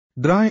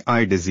Dry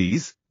eye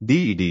disease,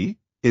 DED,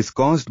 is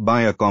caused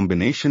by a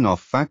combination of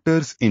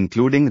factors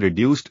including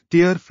reduced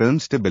tear film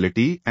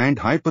stability and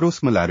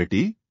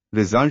hyperosmolarity,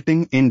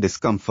 resulting in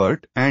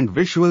discomfort and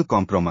visual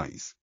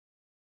compromise.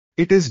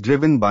 It is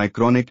driven by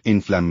chronic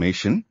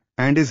inflammation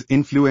and is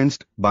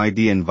influenced by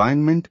the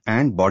environment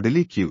and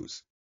bodily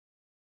cues.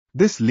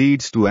 This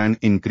leads to an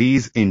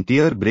increase in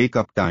tear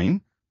breakup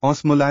time,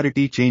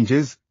 osmolarity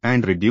changes,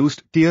 and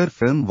reduced tear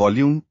film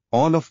volume,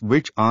 all of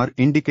which are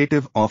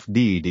indicative of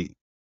DED.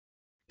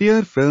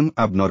 Tear film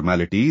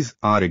abnormalities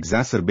are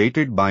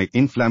exacerbated by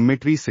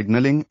inflammatory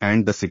signaling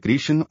and the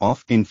secretion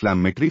of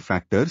inflammatory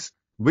factors,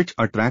 which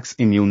attracts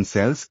immune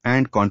cells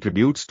and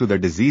contributes to the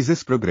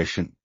disease's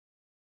progression.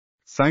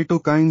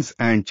 Cytokines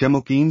and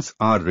chemokines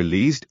are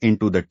released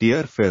into the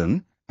tear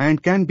film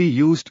and can be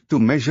used to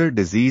measure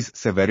disease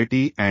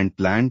severity and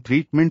plan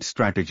treatment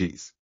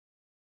strategies.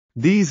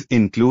 These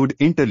include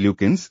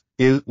interleukins,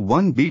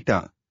 IL-1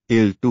 beta,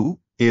 IL-2,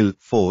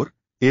 IL-4,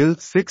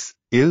 IL-6,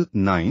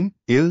 IL-9,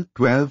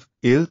 IL-12,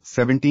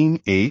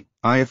 IL-17A,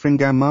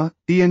 IFN-gamma,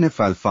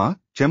 TNF-alpha,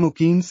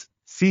 chemokines,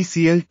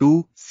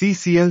 CCL2,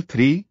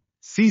 CCL3,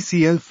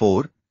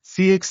 CCL4,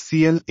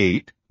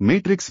 CXCL8,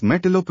 matrix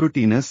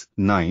metalloproteinase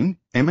 9,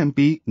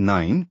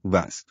 MMP9,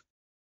 VASP.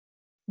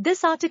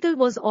 This article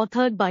was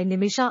authored by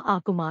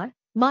Nimisha, Kumar,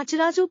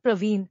 Machiraju,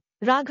 Praveen,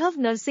 Raghav,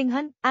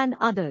 Narasimhan, and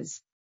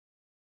others.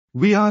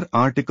 We are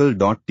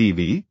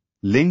RTCLTV,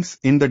 links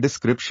in the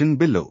description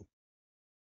below.